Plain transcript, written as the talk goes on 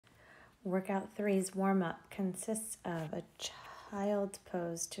Workout 3's warm-up consists of a child's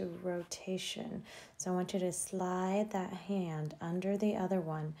pose to rotation. So I want you to slide that hand under the other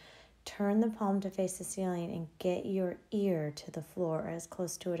one, turn the palm to face the ceiling, and get your ear to the floor as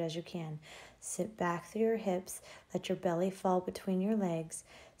close to it as you can. Sit back through your hips, let your belly fall between your legs,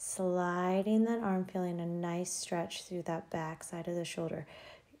 sliding that arm, feeling a nice stretch through that back side of the shoulder.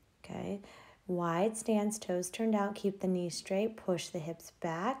 Okay, wide stance, toes turned out, keep the knees straight, push the hips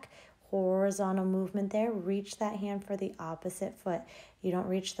back. Horizontal movement there. Reach that hand for the opposite foot. You don't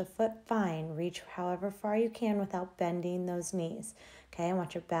reach the foot, fine. Reach however far you can without bending those knees. Okay, I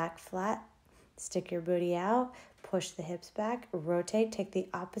want your back flat. Stick your booty out. Push the hips back. Rotate. Take the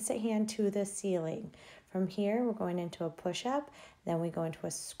opposite hand to the ceiling. From here, we're going into a push-up. Then we go into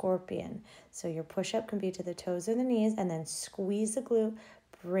a scorpion. So your push-up can be to the toes or the knees, and then squeeze the glute.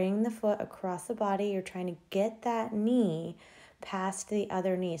 Bring the foot across the body. You're trying to get that knee past the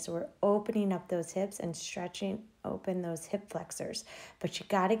other knee. So we're opening up those hips and stretching open those hip flexors. But you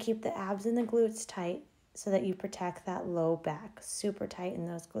got to keep the abs and the glutes tight so that you protect that low back. Super tight in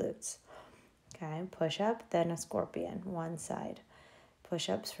those glutes. Okay, push up, then a scorpion, one side.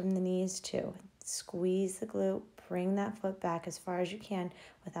 Push-ups from the knees too. Squeeze the glute, bring that foot back as far as you can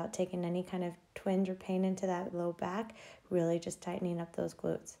without taking any kind of twinge or pain into that low back. Really just tightening up those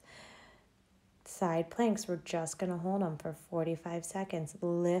glutes. Side planks, we're just going to hold them for 45 seconds,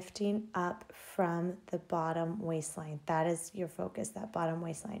 lifting up from the bottom waistline. That is your focus, that bottom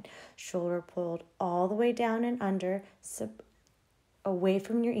waistline. Shoulder pulled all the way down and under, away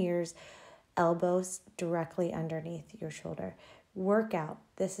from your ears, elbows directly underneath your shoulder. Workout,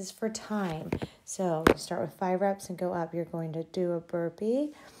 this is for time. So start with 5 reps and go up. You're going to do a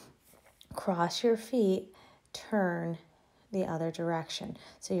burpee, cross your feet, turn the other direction.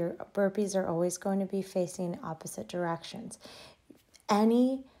 So your burpees are always going to be facing opposite directions.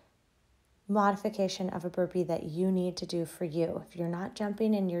 Any modification of a burpee that you need to do for you. If you're not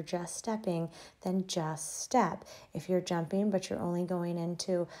jumping and you're just stepping, then just step. If you're jumping but you're only going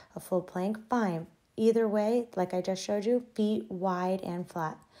into a full plank, fine. Either way, like I just showed you, feet wide and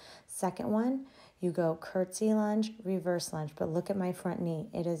flat. Second one, you go curtsy lunge, reverse lunge, but look at my front knee.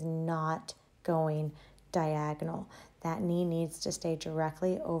 It is not going diagonal. That knee needs to stay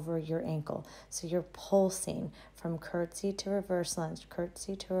directly over your ankle. So you're pulsing from curtsy to reverse lunge,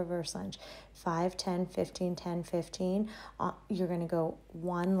 curtsy to reverse lunge. 5, 10, 15, 10, 15. You're going to go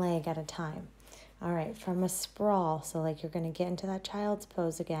one leg at a time. All right, from a sprawl, so like you're going to get into that child's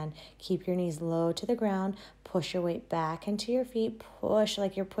pose again. Keep your knees low to the ground. Push your weight back into your feet. Push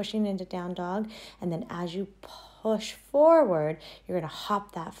like you're pushing into down dog. And then as you push forward, you're going to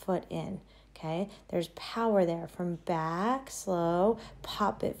hop that foot in. Okay, there's power there. From back, slow,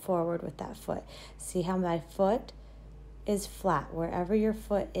 pop it forward with that foot. See how my foot is flat. Wherever your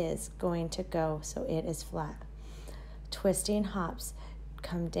foot is going to go, so it is flat. Twisting hops.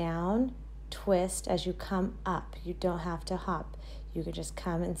 Come down, twist as you come up. You don't have to hop. You could just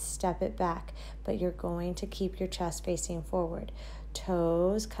come and step it back, but you're going to keep your chest facing forward.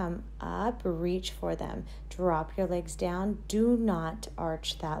 Toes come up, reach for them. Drop your legs down. Do not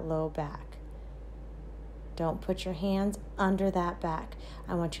arch that low back. Don't put your hands under that back.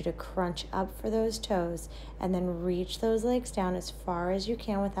 I want you to crunch up for those toes and then reach those legs down as far as you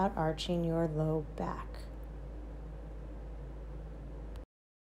can without arching your low back.